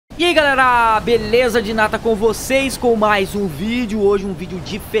E aí galera, beleza? Dinata com vocês com mais um vídeo. Hoje um vídeo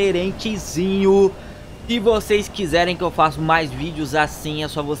diferentezinho. Se vocês quiserem que eu faça mais vídeos assim, é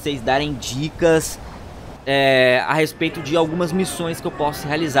só vocês darem dicas a respeito de algumas missões que eu posso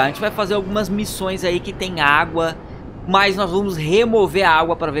realizar. A gente vai fazer algumas missões aí que tem água, mas nós vamos remover a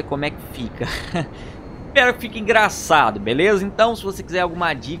água para ver como é que fica. Espero que fique engraçado, beleza? Então se você quiser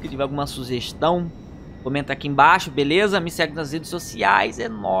alguma dica, tiver alguma sugestão, comenta aqui embaixo, beleza? Me segue nas redes sociais, é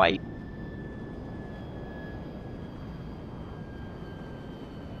nóis!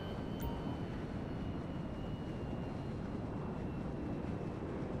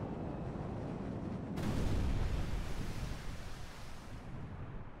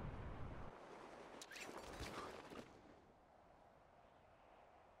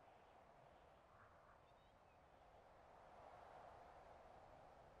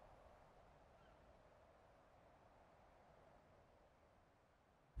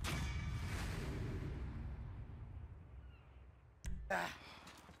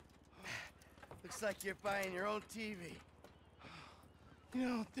 Looks like you're buying your own TV. You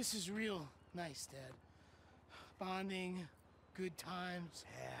know, this is real nice, Dad. Bonding, good times.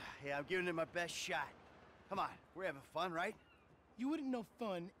 Yeah, I'm giving it my best shot. Come on, we're having fun, right? You wouldn't know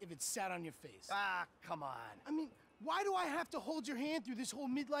fun if it sat on your face. Ah, come on. I mean, why do I have to hold your hand through this whole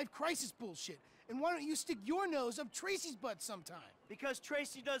midlife crisis bullshit? And why don't you stick your nose up Tracy's butt sometime? Because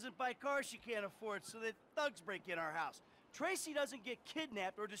Tracy doesn't buy cars she can't afford, so that thugs break in our house. Tracy doesn't get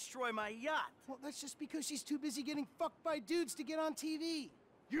kidnapped or destroy my yacht. Well, that's just because she's too busy getting fucked by dudes to get on TV.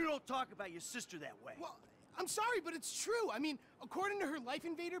 You don't talk about your sister that way. Well, I'm sorry, but it's true. I mean, according to her Life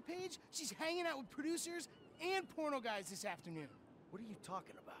Invader page, she's hanging out with producers and porno guys this afternoon. What are you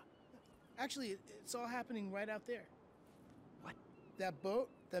talking about? Actually, it's all happening right out there. What? That boat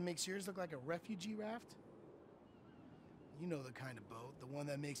that makes yours look like a refugee raft? You know the kind of boat, the one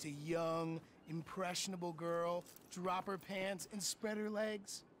that makes a young, impressionable girl drop her pants and spread her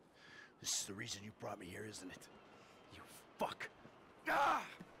legs. This is the reason you brought me here, isn't it? You fuck. Ah!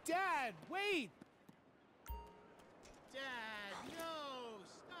 Dad, wait! Dad, no,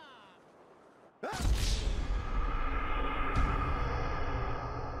 stop! Ah!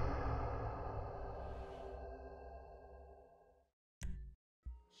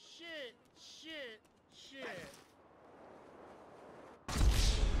 Shit.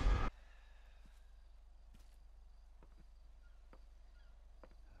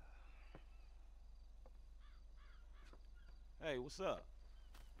 Hey, what's up?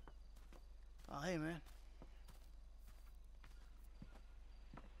 Oh, hey, man.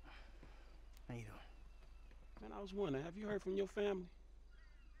 How you doing? Man, I was wondering, have you heard from your family?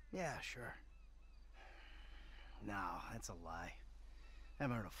 Yeah, sure. No, that's a lie. I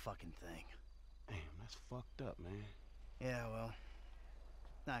haven't heard a fucking thing. Damn, that's fucked up, man. Yeah, well,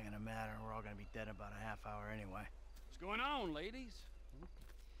 not gonna matter. We're all gonna be dead in about a half hour anyway. What's going on, ladies?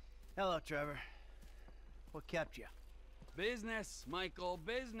 Hello, Trevor. What kept you? Business, Michael,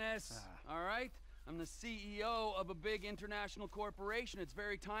 business. All right? I'm the CEO of a big international corporation. It's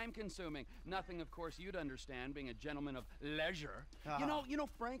very time-consuming. Nothing, of course, you'd understand, being a gentleman of leisure. You know,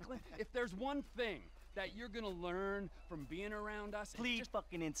 Franklin, if there's one thing that you're gonna learn from being around us... Please,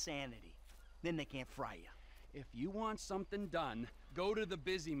 fucking insanity. Then they can't fry you. If you want something done, go to the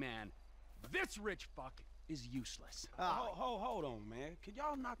busy man. This rich fuck is useless. Hold on, man. Could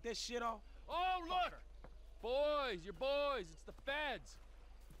y'all knock that shit off? Oh, look! Boys, you're boys. It's the feds.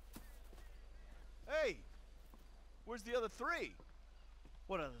 Hey, where's the other three?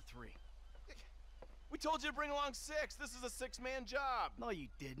 What other three? We told you to bring along 6. This is a 6-man job. No, you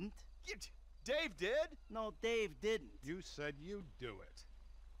didn't. Dave did? No, Dave didn't. You said you'd do it.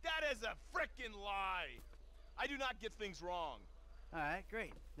 That is a frickin' lie. I do not get things wrong. All right,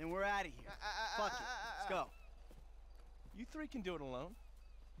 great. Then we're out of here. Fuck it. Let's go. You 3 can do it alone.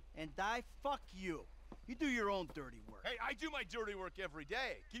 And fuck you. You do your own dirty work. Hey, I do my dirty work every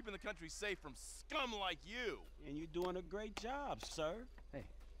day, keeping the country safe from scum like you. And you're doing a great job, sir. Hey,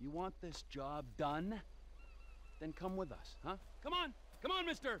 you want this job done? Then come with us, huh? Come on,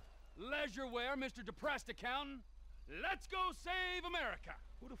 Mr. Leisureware, Mr. Depressed Accountant. Let's go save America.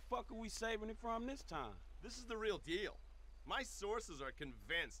 Who the fuck are we saving it from this time? This is the real deal. My sources are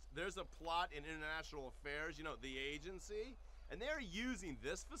convinced there's a plot in international affairs, you know, the agency, and they're using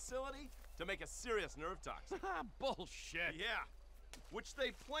this facility to make a serious nerve toxin. Bullshit. Yeah. Which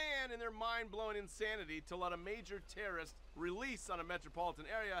they plan in their mind-blowing insanity to let a major terrorist release on a metropolitan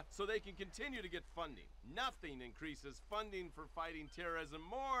area so they can continue to get funding. Nothing increases funding for fighting terrorism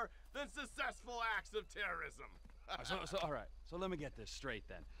more than successful acts of terrorism. All right. So let me get this straight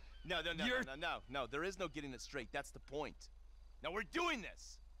then. No, there is no getting it straight. That's the point. Now we're doing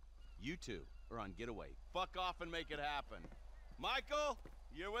this. You two are on getaway. Fuck off and make it happen. Michael,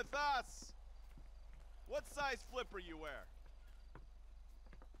 you're with us. What size flipper you wear?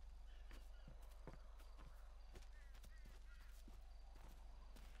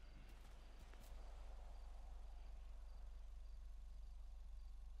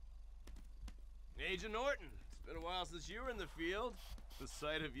 Agent Norton, it's been a while since you were in the field. The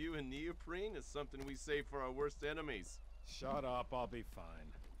sight of you in neoprene is something we save for our worst enemies. Shut up, I'll be fine.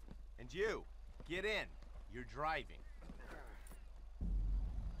 And you, get in. You're driving.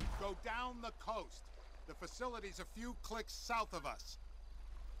 Go down the coast. The facility's a few clicks south of us.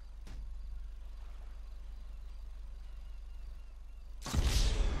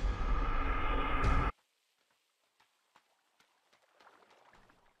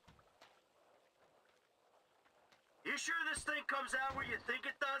 You sure this thing comes out where you think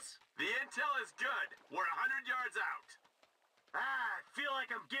it does? The intel is good. We're 100 yards out. I feel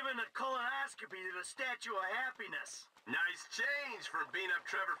like I'm giving a colonoscopy to the Statue of Happiness. Nice change from beating up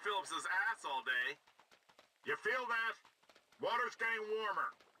Trevor Phillips's ass all day. You feel that? Water's getting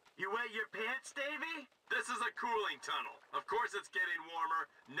warmer. You wet your pants, Davy? This is a cooling tunnel. Of course it's getting warmer.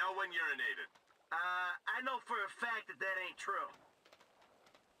 No one urinated. I know for a fact that that ain't true.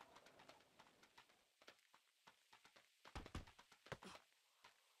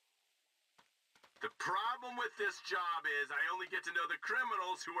 The problem with this job is I only get to know the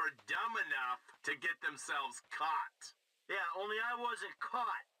criminals who are dumb enough to get themselves caught. Yeah, only I wasn't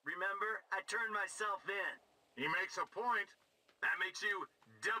caught, remember? I turned myself in. He makes a point. That makes you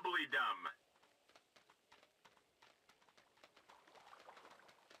doubly dumb.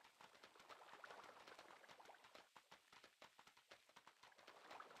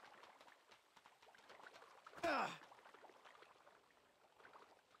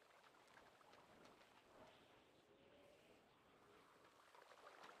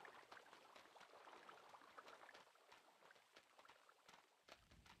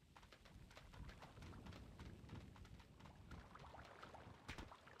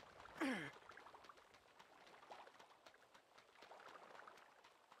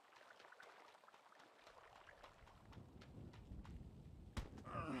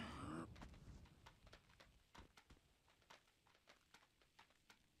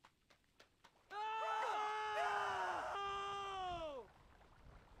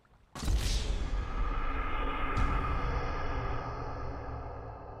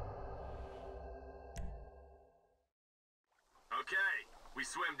 Okay, we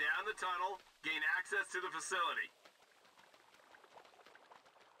swim down the tunnel, gain access to the facility.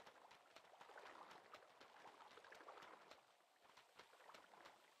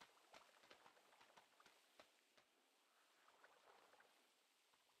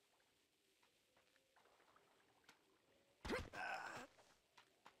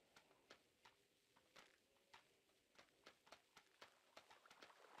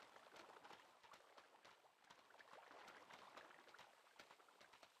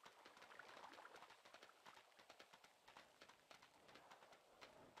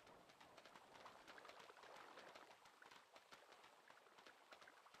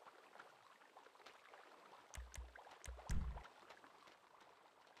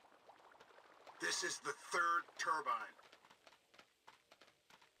 This is the third turbine.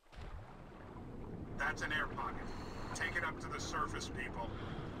 That's an air pocket. Take it up to the surface, people.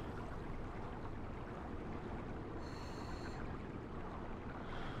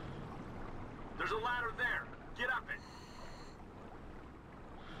 There's a ladder there. Get up it.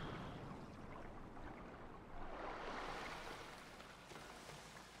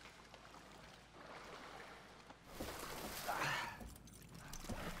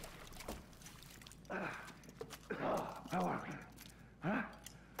 How are we? Huh?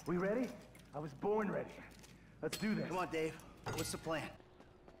 We ready? I was born ready. Let's do this. Come on, Dave. What's the plan?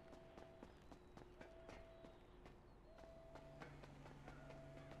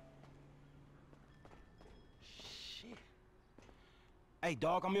 Shit. Hey,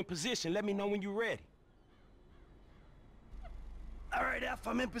 dog, I'm in position. Let me know when you're ready. All right, F,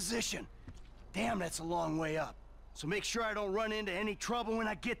 I'm in position. Damn, that's a long way up. So make sure I don't run into any trouble when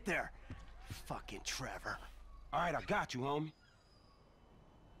I get there. Fucking Trevor. All right, I got you, homie.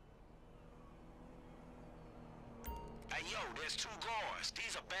 Hey, yo, there's two guards.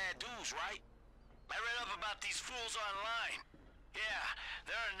 These are bad dudes, right? I read up about these fools online. Yeah,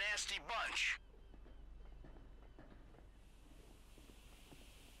 they're a nasty bunch.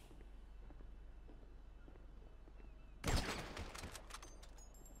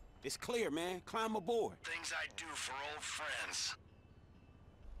 It's clear, man. Climb aboard. Things I do for old friends.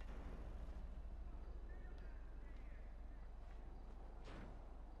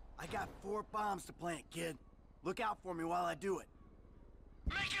 I got 4 bombs to plant, kid. Look out for me while I do it.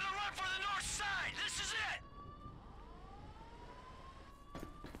 Making a run for the north side! This is it!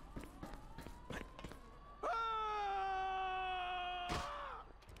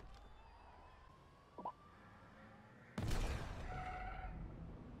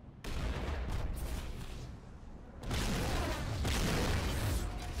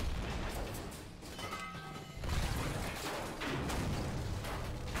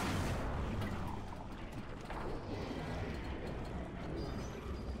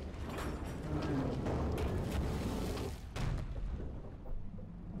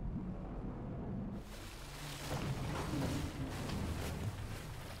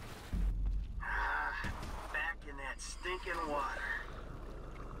 Stinking water.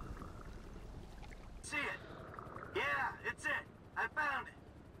 See it? Yeah, it's it. I found it.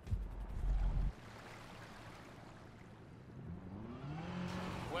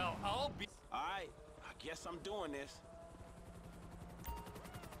 Well, I'll be... Alright, I guess I'm doing this.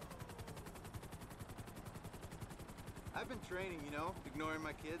 I've been training, you know, ignoring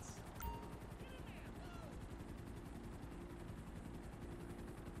my kids.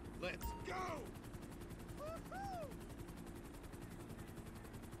 Let's go!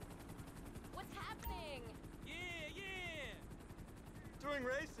 What's happening? Yeah! During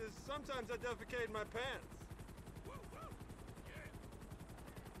races, sometimes I defecate in my pants.